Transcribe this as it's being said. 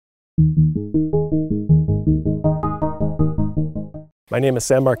My name is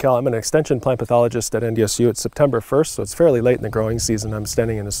Sam Markell. I'm an extension plant pathologist at NDSU. It's September 1st, so it's fairly late in the growing season. I'm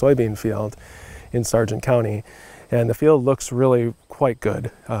standing in a soybean field in Sargent County, and the field looks really quite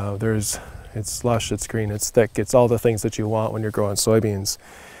good. It's lush, it's green, it's thick, it's all the things that you want when you're growing soybeans.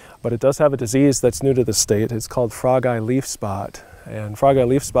 But it does have a disease that's new to the state. It's called Frogeye leaf spot. And Frogeye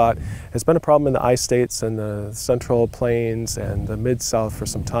leaf spot has been a problem in the I-states and the central plains and the mid-south for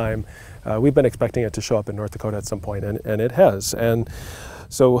some time. We've been expecting it to show up in North Dakota at some point, and it has. And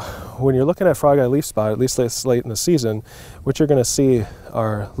so when you're looking at Frogeye leaf spot, at least this late in the season, what you're going to see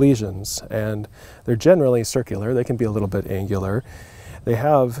are lesions, and they're generally circular. They can be a little bit angular. It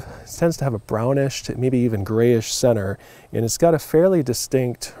tends to have a brownish, maybe even grayish center, and it's got a fairly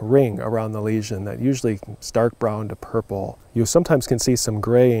distinct ring around the lesion that usually is dark brown to purple. You sometimes can see some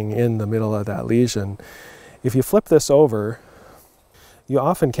graying in the middle of that lesion. If you flip this over, you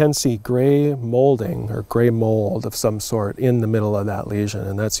often can see gray molding or gray mold of some sort in the middle of that lesion,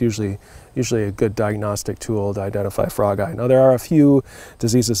 and that's usually a good diagnostic tool to identify Frogeye. Now, there are a few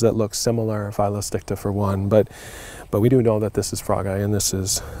diseases that look similar, phyllosticta for one, but we do know that this is Frogeye, and this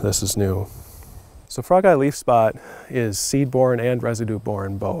is new. So Frogeye leaf spot is seed-borne and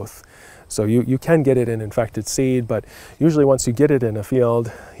residue-borne both. So you can get it in infected seed, but usually once you get it in a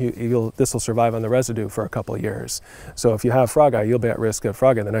field, this will survive on the residue for a couple of years. So if you have Frogeye, you'll be at risk of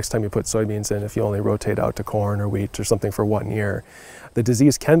Frogeye the next time you put soybeans in if you only rotate out to corn or wheat or something for 1 year. The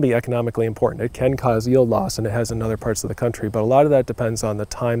disease can be economically important. It can cause yield loss, and it has in other parts of the country, but a lot of that depends on the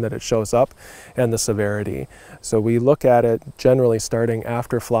time that it shows up and the severity. So we look at it generally starting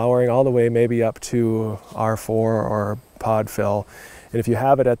after flowering all the way maybe up to R4 or pod fill. And if you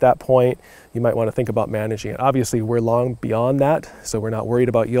have it at that point, you might want to think about managing it. Obviously, we're long beyond that, so we're not worried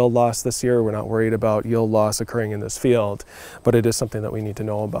about yield loss this year. We're not worried about yield loss occurring in this field, but it is something that we need to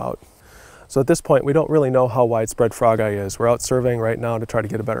know about. So at this point, we don't really know how widespread Frogeye is. We're out surveying right now to try to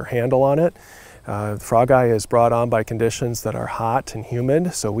get a better handle on it. Frogeye is brought on by conditions that are hot and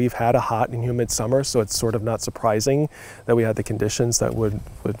humid. So we've had a hot and humid summer, so it's sort of not surprising that we had the conditions that would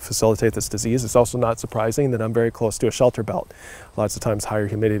facilitate this disease. It's also not surprising that I'm very close to a shelter belt. Lots of times higher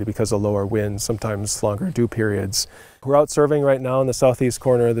humidity because of lower winds, sometimes longer dew periods. We're out surveying right now in the southeast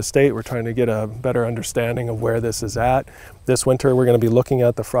corner of the state. We're trying to get a better understanding of where this is at. This winter, we're going to be looking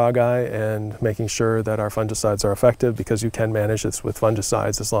at the Frogeye and making sure that our fungicides are effective, because you can manage this with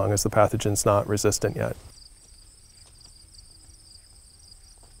fungicides as long as the pathogen's not resistant yet.